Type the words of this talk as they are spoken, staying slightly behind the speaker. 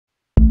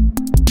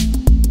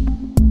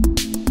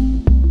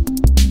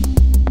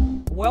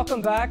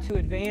Welcome back to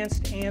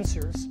Advanced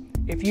Answers.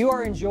 If you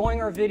are enjoying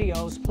our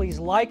videos, please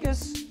like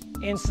us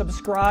and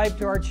subscribe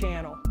to our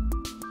channel.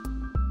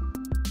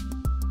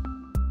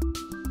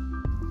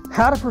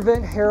 How to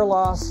prevent hair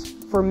loss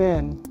for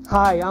men.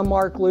 Hi, I'm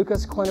Mark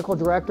Lucas, Clinical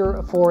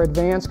Director for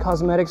Advanced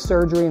Cosmetic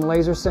Surgery and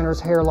Laser Center's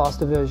Hair Loss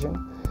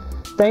Division.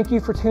 Thank you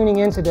for tuning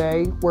in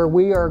today, where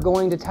we are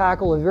going to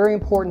tackle a very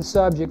important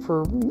subject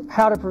for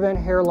how to prevent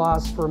hair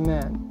loss for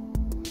men.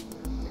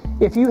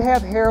 If you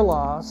have hair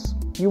loss,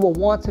 you will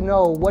want to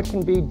know what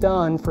can be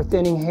done for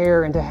thinning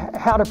hair and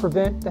how to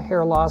prevent the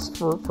hair loss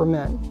for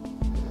men.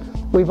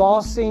 We've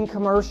all seen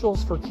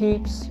commercials for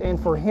KEEPs and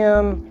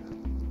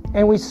FORHIM,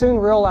 and we soon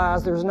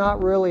realize there's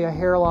not really a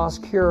hair loss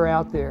cure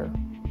out there.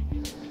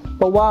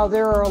 But while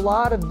there are a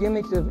lot of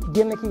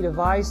gimmicky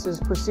devices,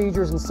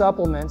 procedures, and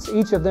supplements,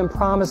 each of them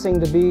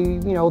promising to be,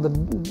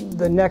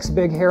 the next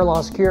big hair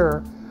loss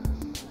cure,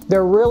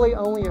 there are really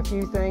only a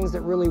few things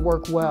that really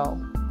work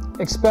well,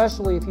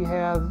 especially if you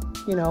have,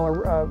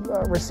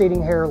 a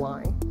receding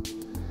hairline.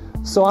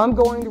 So I'm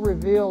going to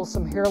reveal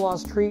some hair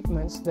loss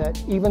treatments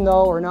that, even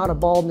though are not a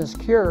baldness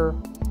cure,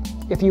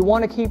 if you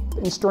want to keep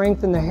and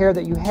strengthen the hair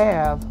that you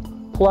have,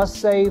 plus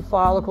save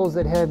follicles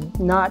that have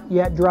not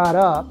yet dried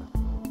up,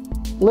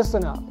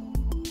 listen up.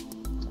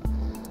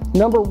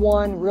 Number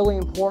one, really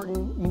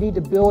important, you need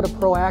to build a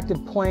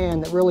proactive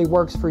plan that really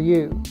works for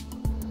you.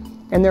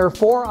 And there are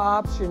 4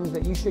 options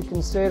that you should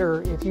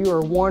consider if you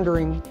are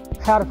wondering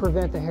how to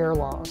prevent the hair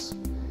loss.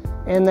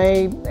 And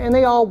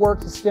they all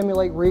work to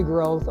stimulate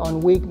regrowth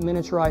on weak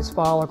miniaturized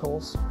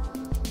follicles.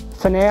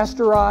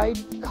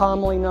 Finasteride,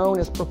 commonly known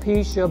as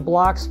Propecia,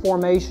 blocks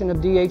formation of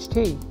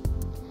DHT.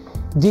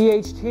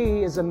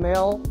 DHT is a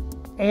male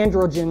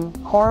androgen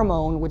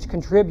hormone which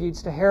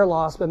contributes to hair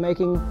loss by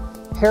making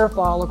hair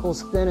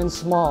follicles thin and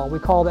small. We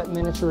call that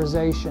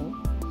miniaturization.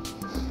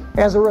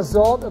 As a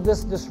result of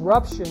this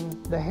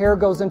disruption, the hair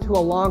goes into a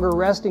longer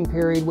resting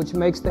period, which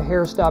makes the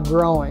hair stop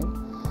growing.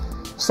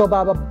 So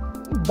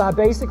by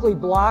basically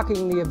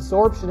blocking the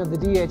absorption of the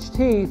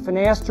DHT,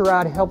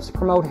 finasteride helps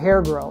promote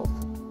hair growth.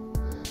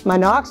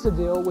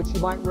 Minoxidil, which you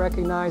might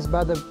recognize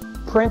by the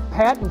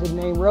patented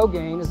name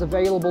Rogaine, is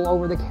available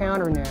over the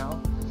counter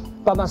now.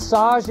 By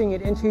massaging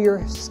it into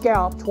your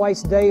scalp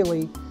twice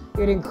daily,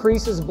 it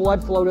increases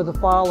blood flow to the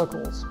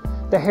follicles.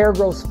 The hair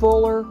grows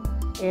fuller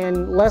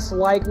and less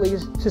likely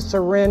to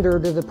surrender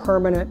to the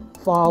permanent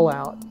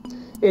fallout.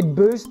 It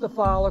boosts the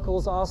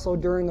follicles also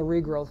during the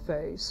regrowth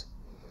phase.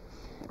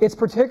 It's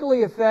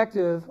particularly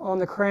effective on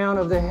the crown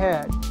of the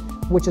head,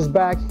 which is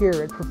back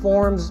here. It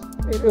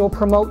will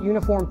promote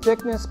uniform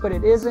thickness, but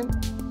it isn't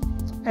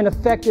an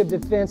effective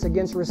defense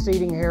against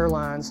receding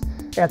hairlines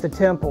at the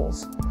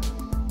temples.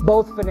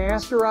 Both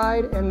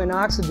finasteride and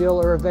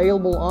minoxidil are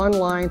available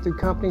online through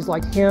companies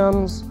like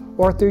Hims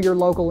or through your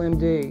local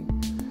MD.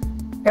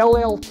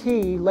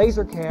 LLT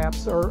laser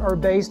caps are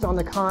based on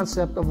the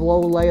concept of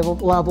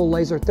low-level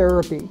laser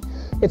therapy.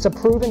 It's a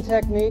proven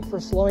technique for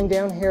slowing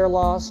down hair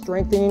loss,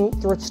 strengthening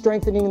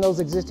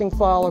those existing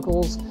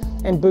follicles,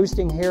 and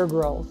boosting hair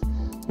growth.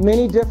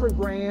 Many different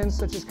brands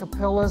such as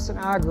Capillus and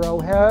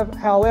iGrow have,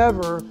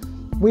 however,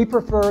 we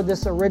prefer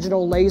this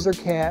original laser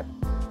cap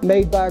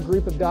made by a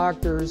group of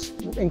doctors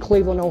in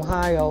Cleveland,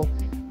 Ohio.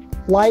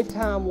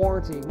 Lifetime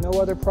warranty, no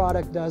other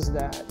product does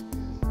that.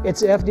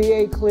 It's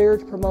FDA cleared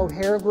to promote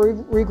hair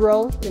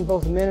regrowth in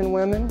both men and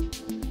women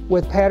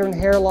with pattern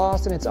hair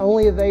loss, and it's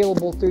only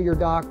available through your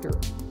doctor.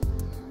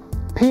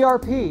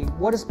 PRP,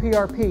 what is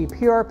PRP?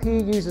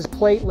 PRP uses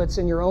platelets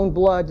in your own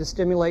blood to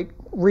stimulate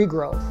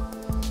regrowth.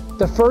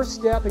 The first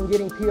step in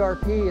getting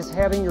PRP is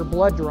having your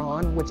blood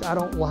drawn, which I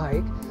don't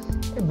like,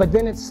 but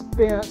then it's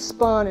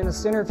spun in a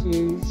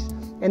centrifuge,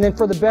 and then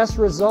for the best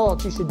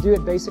results, you should do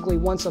it basically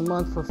once a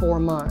month for 4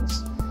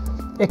 months.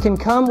 It can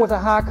come with a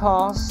high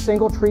cost.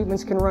 Single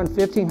treatments can run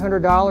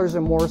 $1,500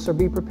 or more, so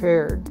be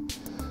prepared.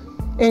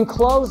 In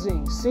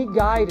closing, seek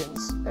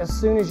guidance as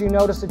soon as you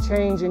notice a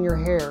change in your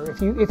hair.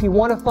 If you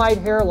want to fight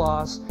hair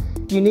loss,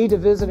 you need to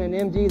visit an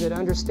MD that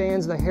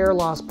understands the hair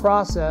loss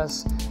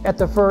process at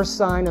the first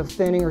sign of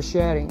thinning or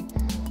shedding.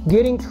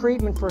 Getting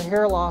treatment for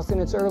hair loss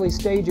in its early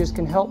stages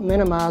can help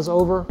minimize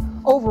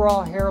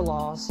overall hair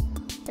loss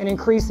and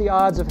increase the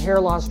odds of hair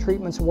loss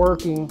treatments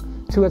working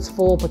to its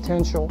full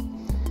potential.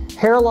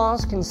 Hair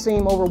loss can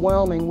seem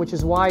overwhelming, which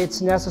is why it's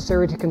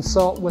necessary to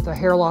consult with a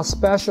hair loss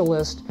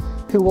specialist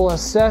who will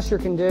assess your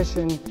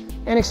condition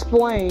and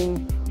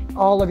explain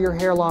all of your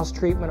hair loss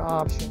treatment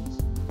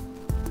options.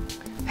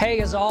 Hey,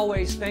 as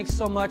always, thanks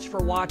so much for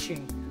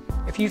watching.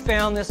 If you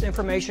found this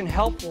information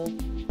helpful,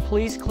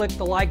 please click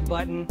the like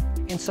button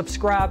and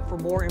subscribe for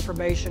more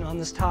information on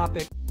this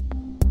topic.